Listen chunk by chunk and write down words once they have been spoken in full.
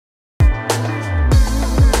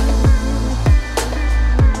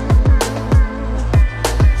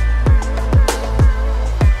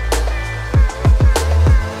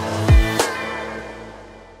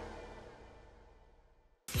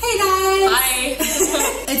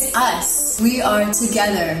us. We are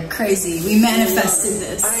together. Crazy. We manifested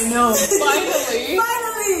this. I know. Finally.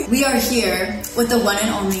 Finally. We are here with the one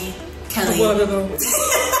and only Kelly.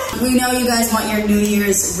 We know you guys want your New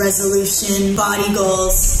Year's resolution, body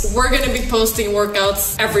goals. We're gonna be posting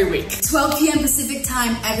workouts every week. 12 p.m. Pacific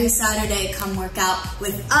time every Saturday. Come work out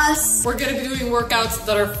with us. We're gonna be doing workouts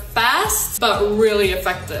that are fast, but really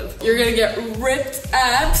effective. You're gonna get ripped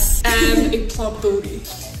abs and a plump booty.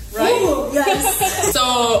 Right? Ooh, yes.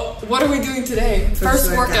 So, what are we doing today?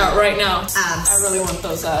 First workout right now. Abs. I really want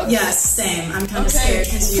those abs. Yes, same. I'm kind of scared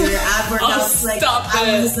because your ab workouts,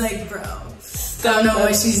 I was like, bro. I don't know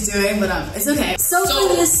what she's doing, but it's okay. So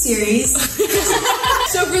for this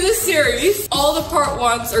series, all the part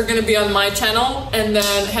ones are gonna be on my channel, and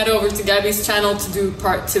then head over to Gabby's channel to do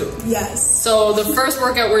part 2. Yes. So the first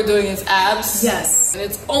workout we're doing is abs. Yes. And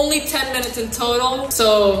it's only 10 minutes in total,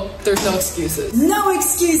 so there's no excuses. No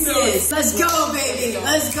excuses. Let's go, baby.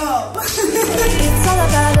 Let's go. It's all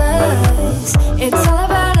about us. It's all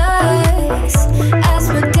about us. As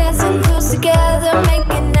we're dancing close together,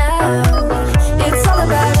 making out. It's all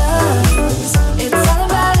about us. It's all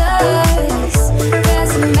about us.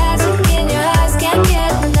 There's some magic in your eyes, can't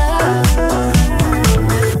get enough.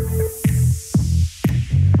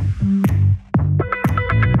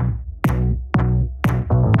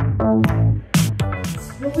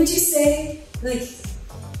 What would you say, like,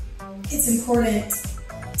 it's important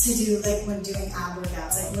to do, like, when doing ab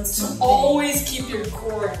workouts? Like, what's something? Always keep your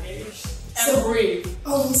core engaged and breathe.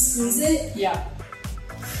 Always squeeze it? Yeah.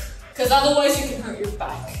 Because otherwise you can hurt your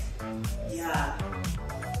back. Yeah.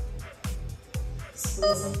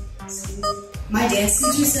 Squeeze it, squeeze it. My dance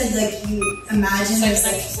teacher said, like, you imagine there's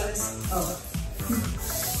like... exercise. Oh.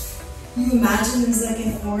 You imagine there's like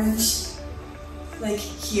an orange, like,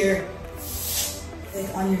 here. Like,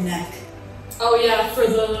 on your neck. Oh yeah, for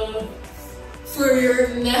your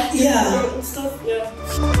neck Yeah. and stuff, yeah.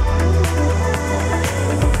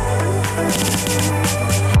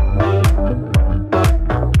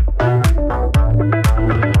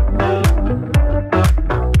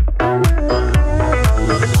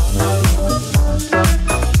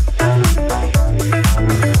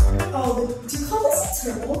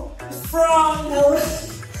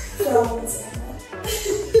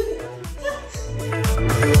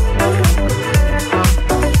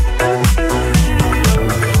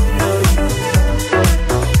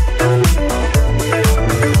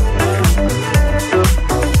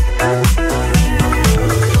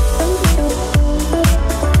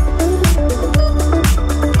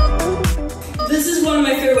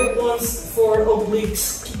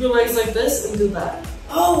 Keep your legs like this and do that.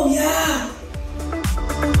 Oh yeah!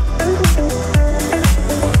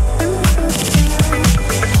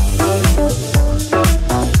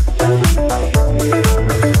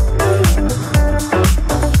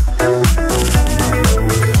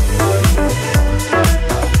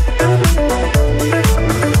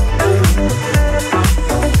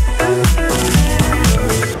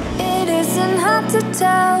 It isn't hard to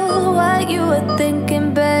tell what you were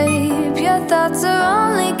thinking, babe. Your thoughts are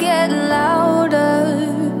only getting louder.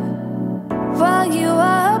 While you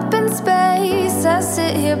are up in space, I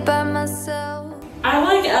sit here by myself. I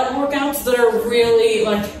like ab workouts that are really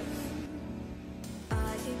like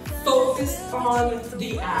focused on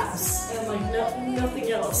the abs and like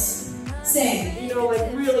nothing else. Same. You know,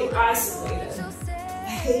 like really isolated. I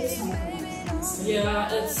hate tongue.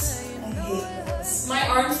 Yeah, it's. I hate this. My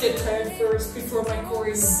arms get tired first before my core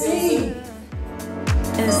even Same. feels it.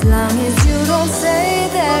 As long as you don't say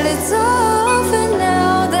that it's over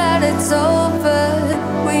now, that it's over.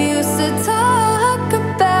 We used to talk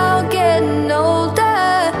about getting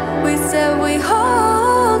older. We said we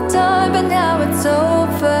hold on, but now it's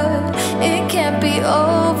over. It can't be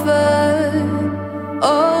over,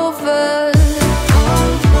 over.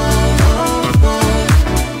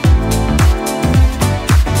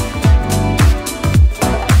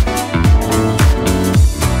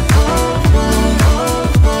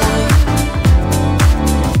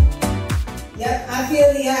 Yep, I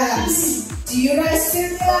feel the abs. Do you guys feel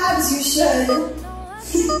the abs? You should.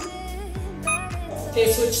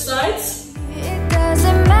 Okay, switch sides. It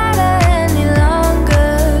doesn't matter any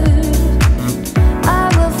longer. I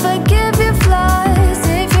will forgive your flaws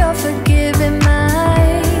if you're forgiving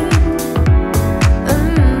mine.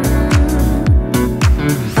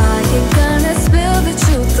 Are you gonna spill the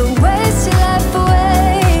truth or waste your life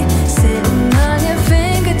away? Sitting on your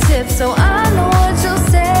fingertips so I know what you'll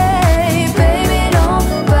say. Baby, don't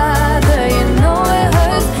bother, you know it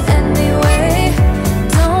hurts anyway.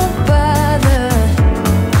 Don't bother.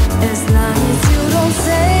 As long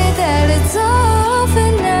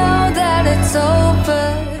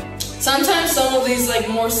Sometimes some of these like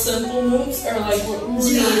more simple moves are like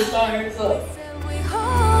really tired. But We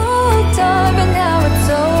hold on, but now it's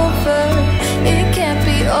over. It can't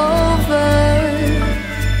be over.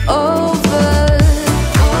 Over.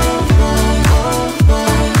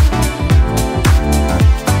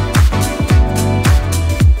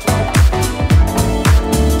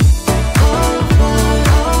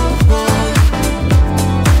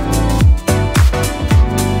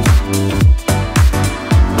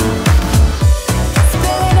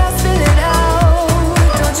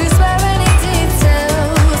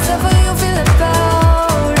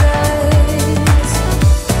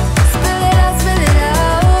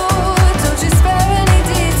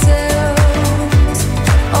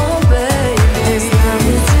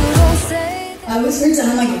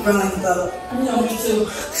 Rowing the boat. no, me too.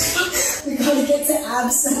 We gotta get to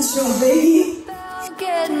Ab Central, baby.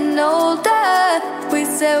 Getting older, we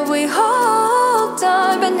said we hold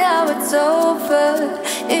on, but now it's over.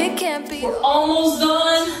 It can't be. We're almost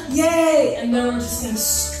done. Yay! And then we're just gonna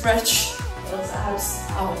stretch those abs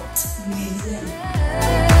out. Amazing.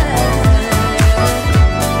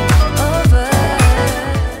 Over.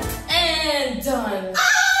 And done.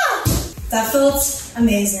 Ah! That felt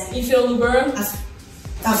amazing. You feel the burn?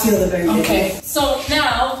 I feel the burn. Okay. So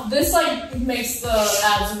now this like makes the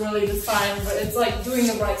abs really defined, but it's like doing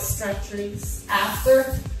the right stretches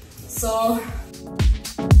after. So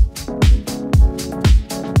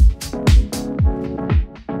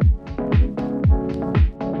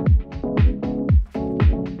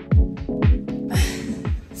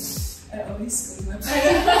I always squeeze my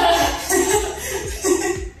back.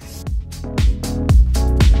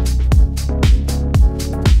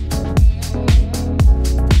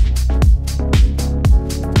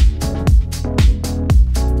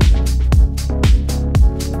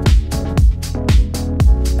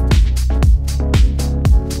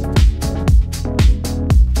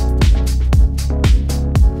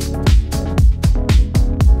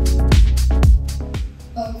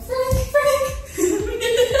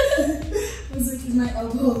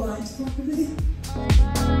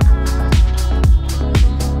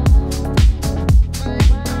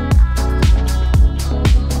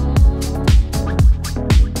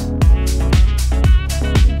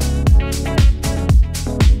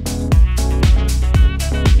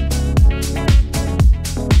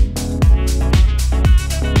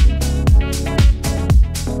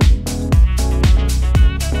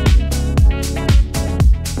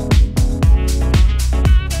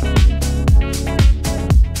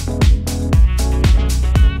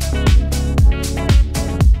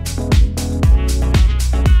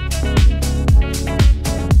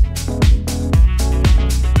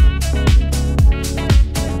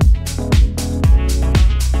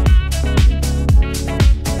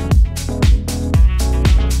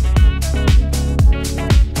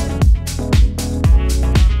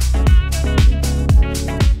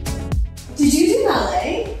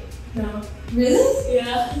 Really?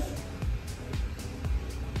 Yeah.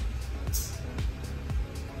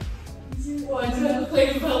 What, I look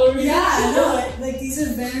like a ballerina? Yeah, I know. Like these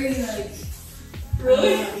are very like.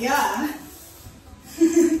 Really? Yeah.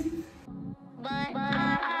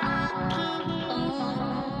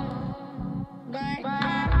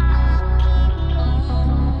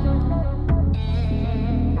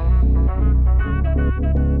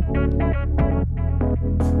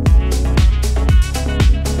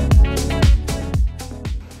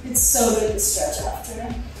 It's so good to stretch after.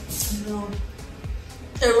 I know.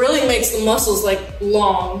 It really makes the muscles like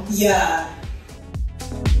long. Yeah.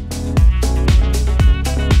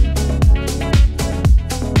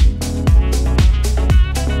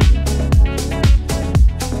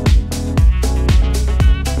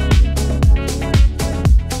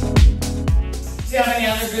 Do you have any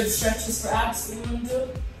other good stretches for abs that you want to do?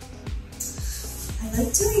 I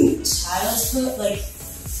like doing child's pose, like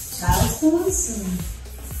child's pose,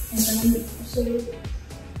 and then show you.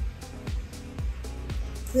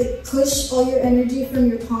 Like push all your energy from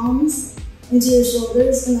your palms into your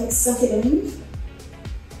shoulders and like suck it in.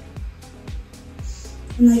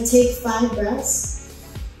 And like take 5 breaths.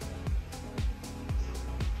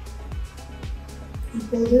 And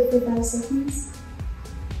hold it for 5 seconds.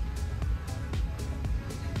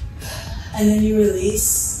 And then you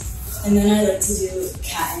release. And then I like to do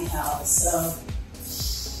cat and cow. So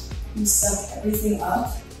you suck everything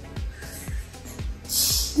up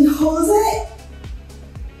and hold it.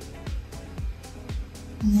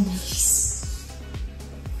 And then release.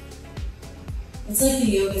 It's like the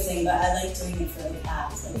yoga thing, but I like doing it for like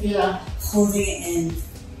abs. Like Yeah. holding it in.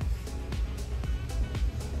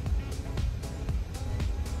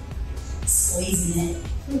 Squeezing it.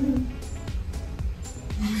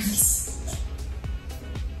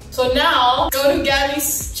 So now, go to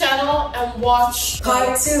Gabby's channel and watch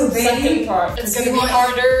part 2, baby. Second part. It's gonna be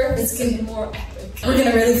harder. It's gonna be more epic. We're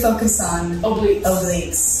gonna really focus on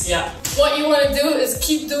obliques. Yeah. What you wanna do is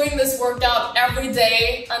keep doing this workout every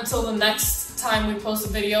day until the next time we post a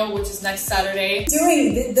video, which is next Saturday.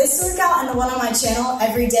 Doing this workout and the one on my channel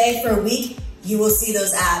every day for a week, you will see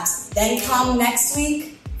those abs. Then come next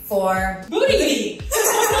week for booty.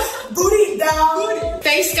 Booty down.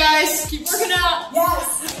 Thanks guys, keep working out.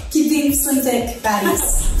 Yes. Keep being slim thick,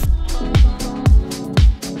 fatties.